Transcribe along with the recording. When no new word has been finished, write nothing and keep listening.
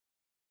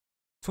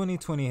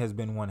2020 has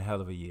been one hell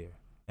of a year,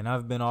 and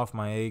I've been off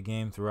my A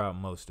game throughout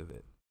most of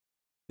it.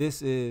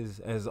 This is,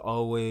 as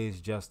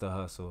always, Justa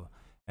Hustle,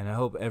 and I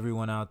hope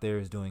everyone out there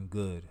is doing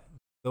good,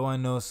 though I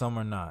know some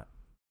are not.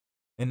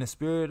 In the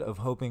spirit of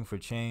hoping for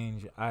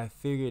change, I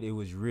figured it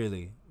was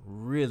really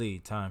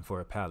time for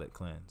a palate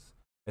cleanse,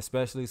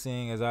 especially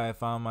seeing as I have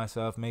found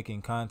myself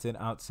making content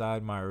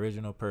outside my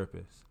original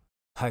purpose.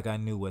 Like I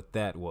knew what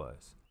that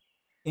was.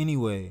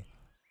 Anyway,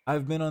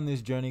 I've been on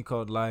this journey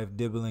called life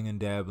dibbling and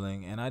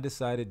dabbling, and I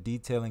decided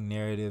detailing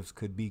narratives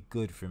could be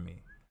good for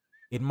me.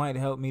 It might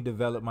help me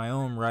develop my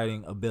own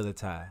writing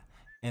abilit,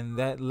 and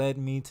that led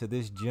me to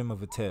this gem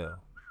of a tale.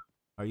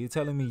 Are you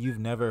telling me you've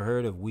never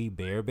heard of We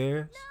Bear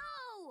Bears?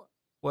 No!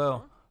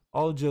 Well,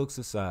 all jokes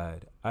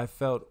aside, I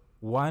felt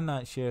why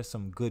not share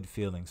some good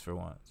feelings for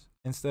once,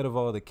 instead of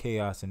all the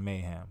chaos and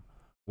mayhem.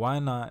 Why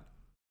not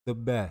the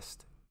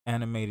best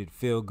animated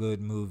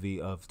feel-good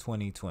movie of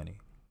 2020?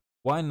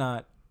 Why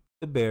not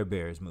the Bear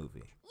Bears movie?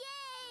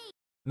 Yay!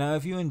 Now,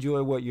 if you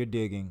enjoy what you're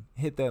digging,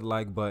 hit that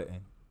like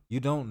button. You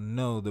don't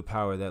know the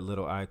power that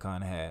little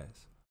icon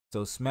has.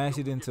 So smash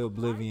it into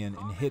oblivion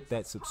and hit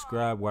that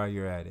subscribe while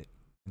you're at it.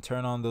 And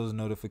turn on those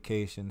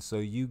notifications so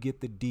you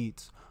get the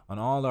deets on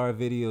all our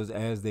videos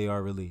as they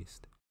are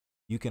released.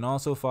 You can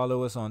also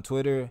follow us on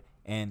Twitter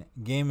and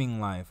Gaming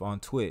Life on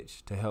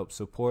Twitch to help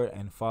support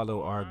and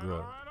follow our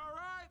growth. All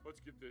right.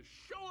 Let's get this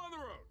show on the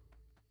road.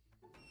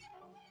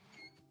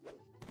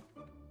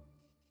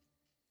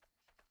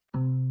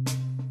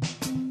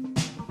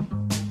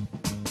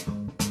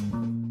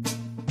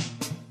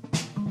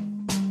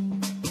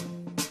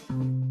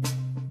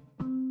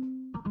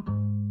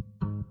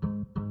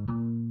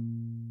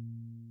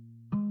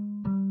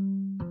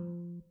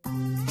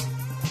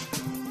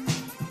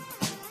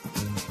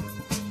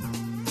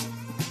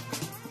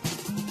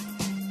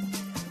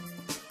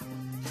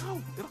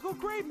 It'll go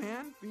great,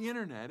 man. The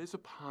internet is a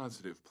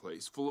positive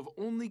place full of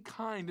only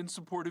kind and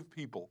supportive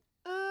people.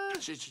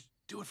 Just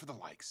do it for the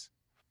likes.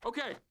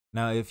 Okay.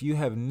 Now, if you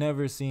have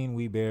never seen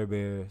We Bear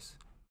Bears,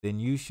 then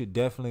you should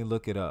definitely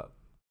look it up,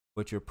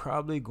 but you're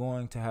probably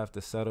going to have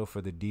to settle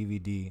for the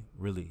DVD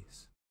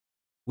release.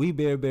 We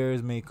Bear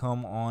Bears may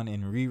come on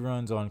in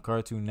reruns on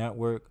Cartoon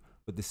Network,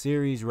 but the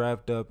series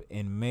wrapped up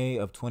in May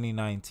of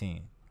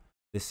 2019.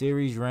 The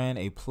series ran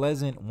a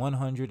pleasant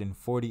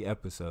 140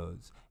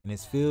 episodes and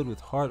is filled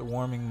with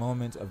heartwarming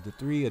moments of the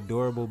three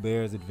adorable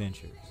bears'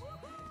 adventures.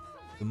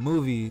 The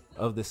movie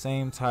of the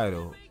same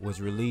title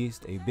was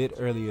released a bit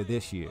earlier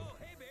this year,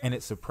 and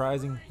its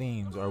surprising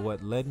themes are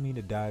what led me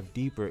to dive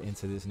deeper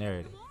into this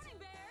narrative.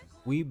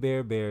 We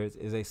Bear Bears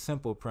is a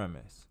simple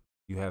premise.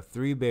 You have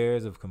three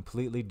bears of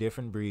completely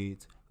different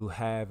breeds who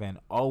have and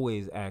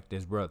always act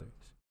as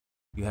brothers.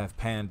 You have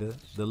Panda,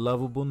 the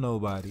lovable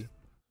nobody,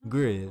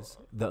 Grizz,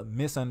 the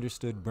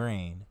misunderstood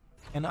brain,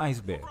 and Ice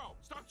Bear,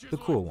 the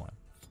cool one.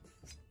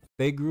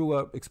 They grew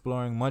up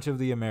exploring much of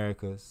the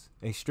Americas,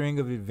 a string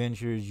of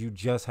adventures you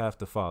just have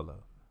to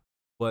follow.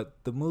 But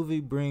the movie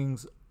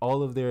brings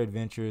all of their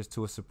adventures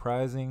to a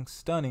surprising,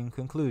 stunning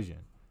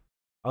conclusion.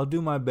 I'll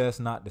do my best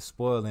not to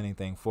spoil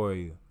anything for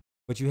you,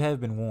 but you have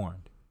been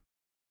warned.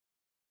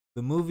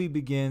 The movie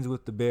begins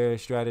with the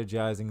bears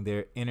strategizing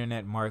their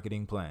internet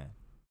marketing plan.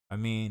 I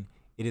mean,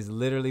 it is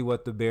literally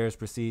what the bears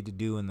proceed to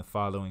do in the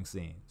following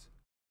scenes.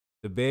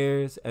 The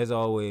bears, as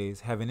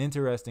always, have an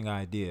interesting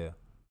idea,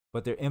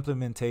 but their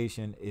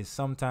implementation is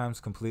sometimes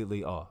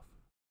completely off.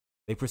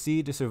 They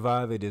proceed to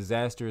survive a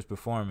disastrous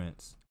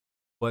performance,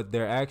 but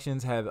their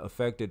actions have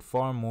affected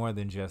far more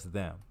than just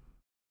them.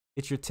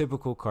 It's your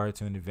typical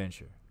cartoon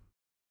adventure.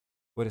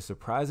 What is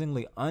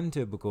surprisingly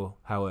untypical,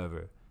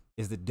 however,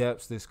 is the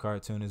depths this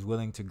cartoon is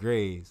willing to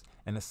graze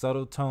and the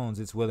subtle tones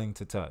it's willing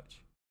to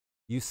touch.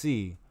 You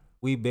see,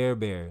 We Bear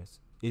Bears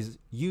is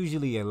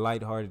usually a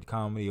lighthearted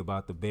comedy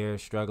about the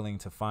bears struggling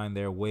to find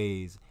their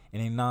ways in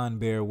a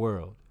non-bear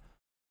world.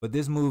 But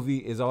this movie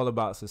is all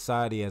about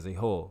society as a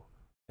whole,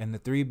 and the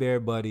three bear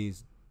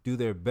buddies do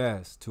their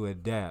best to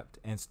adapt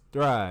and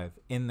thrive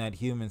in that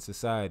human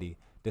society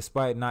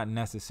despite not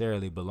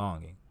necessarily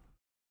belonging.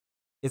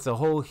 It's a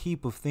whole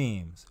heap of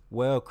themes,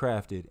 well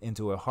crafted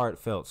into a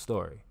heartfelt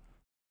story.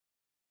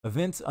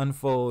 Events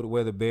unfold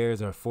where the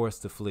bears are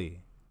forced to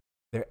flee,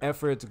 their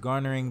efforts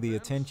garnering the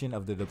attention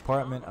of the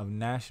Department of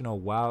National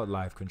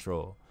Wildlife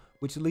Control,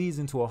 which leads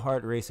into a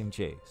heart-racing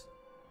chase.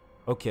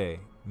 Okay,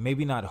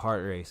 maybe not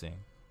heart-racing.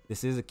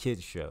 This is a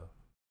kids show,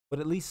 but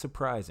at least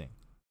surprising.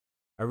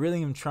 I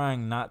really am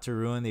trying not to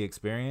ruin the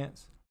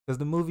experience, because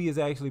the movie is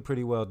actually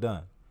pretty well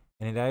done,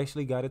 and it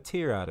actually got a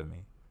tear out of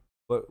me.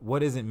 But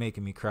what isn't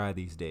making me cry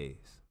these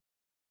days?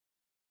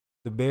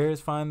 The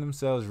bears find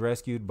themselves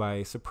rescued by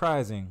a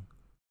surprising...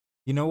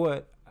 You know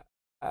what?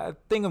 I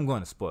think I'm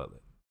going to spoil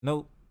it.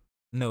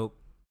 Nope.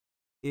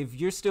 If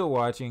you're still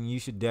watching, you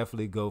should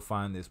definitely go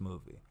find this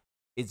movie.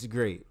 It's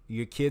great.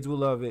 Your kids will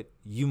love it.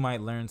 You might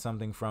learn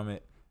something from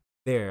it.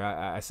 There,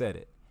 I said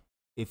it.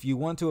 If you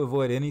want to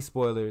avoid any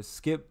spoilers,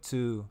 skip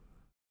to...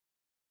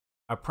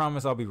 I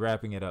promise I'll be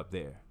wrapping it up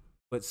there.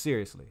 But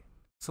seriously,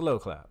 slow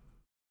clap.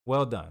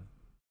 Well done.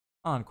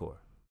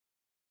 Encore.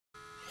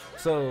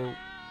 So,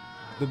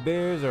 The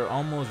bears are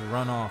almost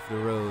run off the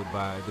road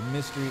by the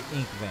Mystery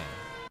Inc. van.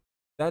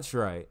 That's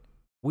right,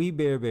 We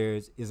Bare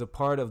Bears is a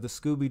part of the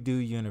Scooby-Doo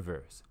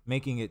universe,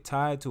 making it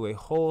tied to a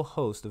whole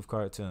host of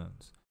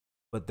cartoons.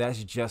 But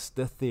that's just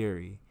the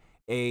theory.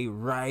 A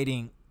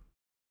writing...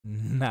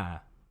 Nah,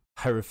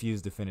 I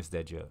refuse to finish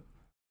that joke.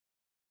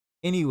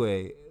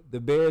 Anyway, the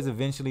bears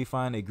eventually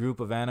find a group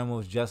of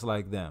animals just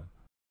like them.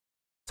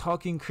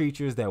 Talking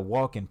creatures that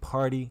walk and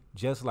party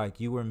just like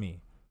you or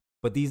me.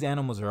 But these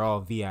animals are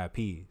all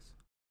VIPs.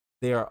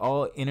 They are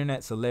all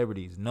internet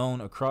celebrities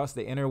known across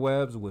the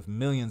interwebs with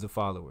millions of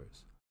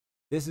followers.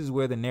 This is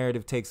where the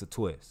narrative takes a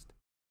twist.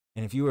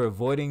 And if you are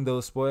avoiding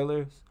those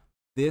spoilers,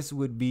 this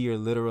would be your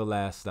literal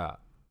last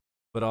stop,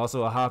 but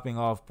also a hopping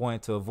off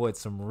point to avoid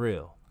some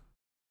real.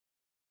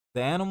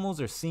 The animals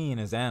are seen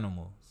as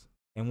animals,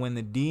 and when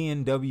the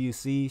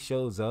DNWC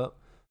shows up,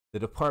 the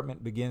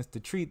department begins to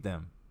treat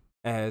them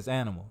as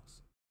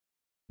animals.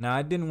 Now,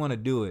 I didn't want to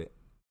do it,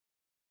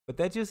 but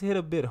that just hit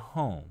a bit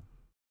home.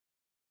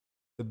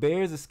 The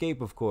bears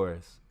escape, of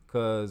course,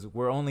 because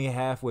we're only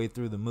halfway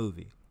through the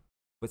movie.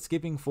 But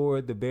skipping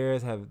forward, the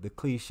bears have the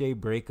cliche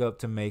breakup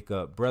to make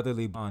up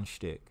brotherly bond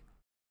shtick.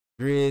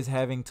 Grizz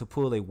having to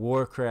pull a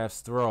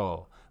Warcraft's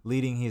thrall,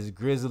 leading his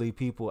grisly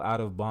people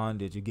out of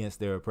bondage against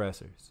their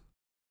oppressors.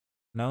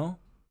 No?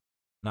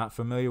 Not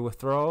familiar with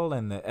Thrall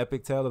and the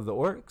epic tale of the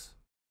orcs?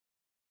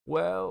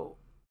 Well,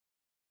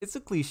 it's a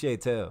cliche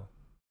tale.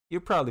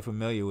 You're probably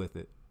familiar with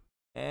it.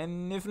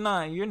 And if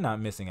not, you're not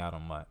missing out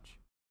on much.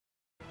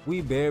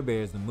 We Bare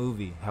Bears the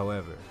movie,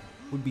 however,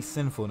 would be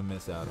sinful to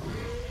miss out on.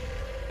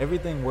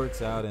 Everything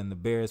works out and the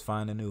bears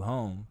find a new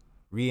home,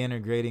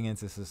 reintegrating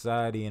into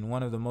society in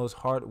one of the most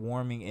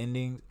heartwarming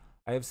endings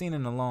I have seen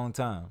in a long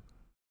time.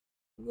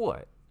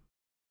 What?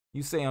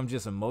 You say I'm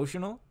just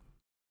emotional?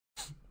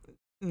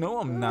 No,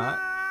 I'm not.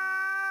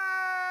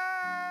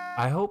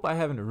 I hope I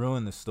haven't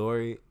ruined the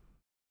story.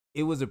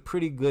 It was a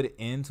pretty good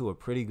end to a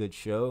pretty good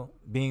show,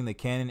 being the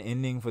canon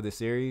ending for the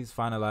series,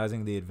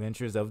 finalizing the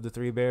adventures of the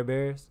three Bare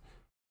Bears.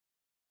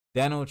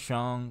 Daniel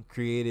Chong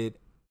created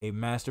a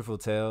masterful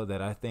tale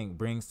that I think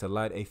brings to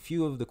light a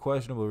few of the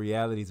questionable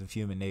realities of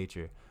human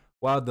nature,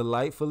 while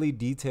delightfully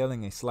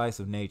detailing a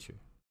slice of nature.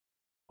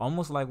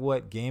 Almost like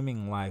what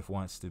gaming life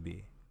wants to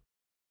be.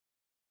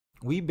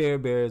 We Bare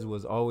Bears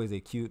was always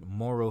a cute,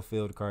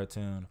 moral-filled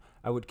cartoon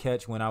I would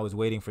catch when I was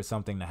waiting for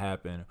something to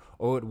happen,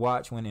 or would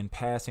watch when in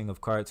passing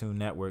of Cartoon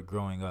Network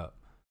growing up.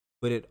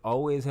 But it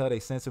always held a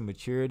sense of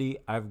maturity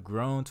I've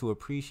grown to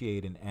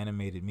appreciate in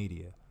animated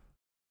media.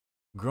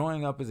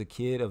 Growing up as a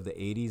kid of the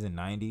 80s and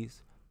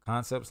 90s,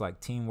 concepts like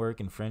teamwork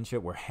and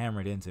friendship were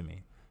hammered into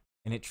me,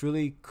 and it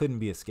truly couldn't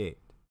be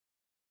escaped.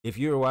 If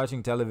you were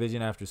watching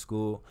television after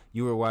school,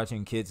 you were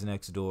watching Kids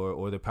Next Door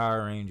or the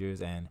Power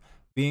Rangers, and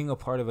being a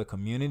part of a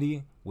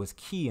community was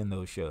key in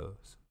those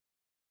shows.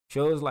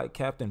 Shows like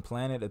Captain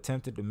Planet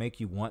attempted to make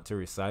you want to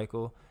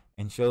recycle,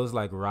 and shows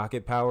like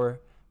Rocket Power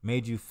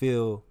made you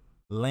feel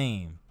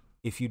lame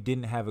if you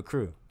didn't have a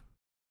crew.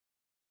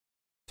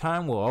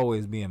 Time will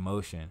always be in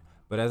motion,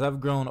 but as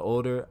I've grown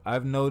older,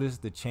 I've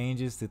noticed the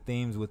changes to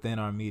themes within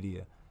our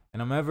media,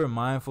 and I'm ever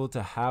mindful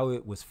to how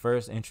it was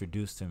first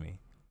introduced to me,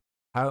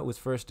 how it was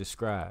first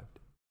described.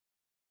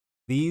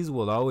 These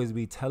will always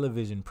be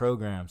television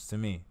programs to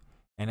me.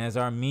 And as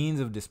our means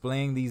of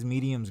displaying these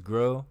mediums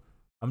grow,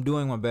 I'm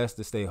doing my best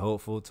to stay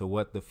hopeful to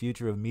what the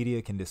future of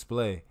media can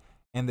display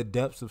and the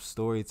depths of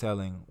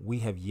storytelling we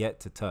have yet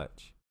to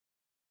touch.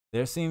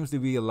 There seems to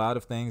be a lot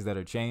of things that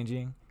are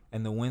changing,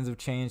 and the winds of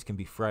change can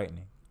be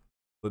frightening.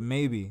 But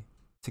maybe,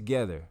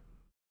 together,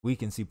 we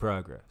can see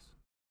progress.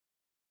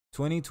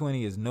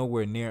 2020 is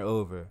nowhere near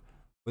over,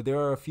 but there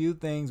are a few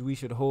things we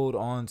should hold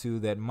on to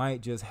that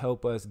might just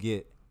help us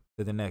get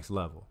to the next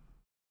level.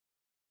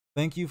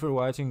 Thank you for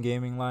watching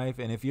Gaming Life,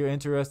 and if you're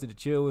interested to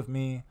chill with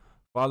me,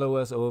 follow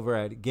us over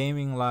at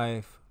Gaming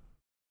Life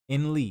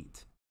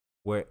Elite,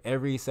 where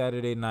every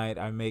Saturday night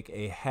I make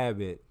a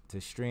habit to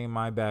stream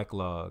my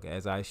backlog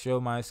as I show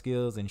my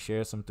skills and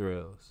share some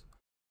thrills.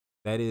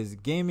 That is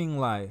Gaming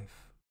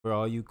Life for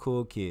all you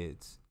cool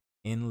kids,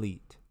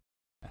 Elite.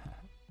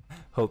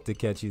 Hope to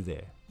catch you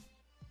there.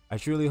 I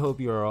truly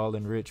hope you are all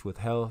enriched with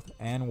health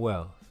and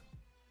wealth.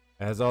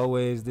 As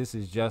always, this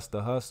is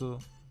Justa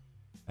Hustle,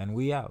 and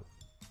we out.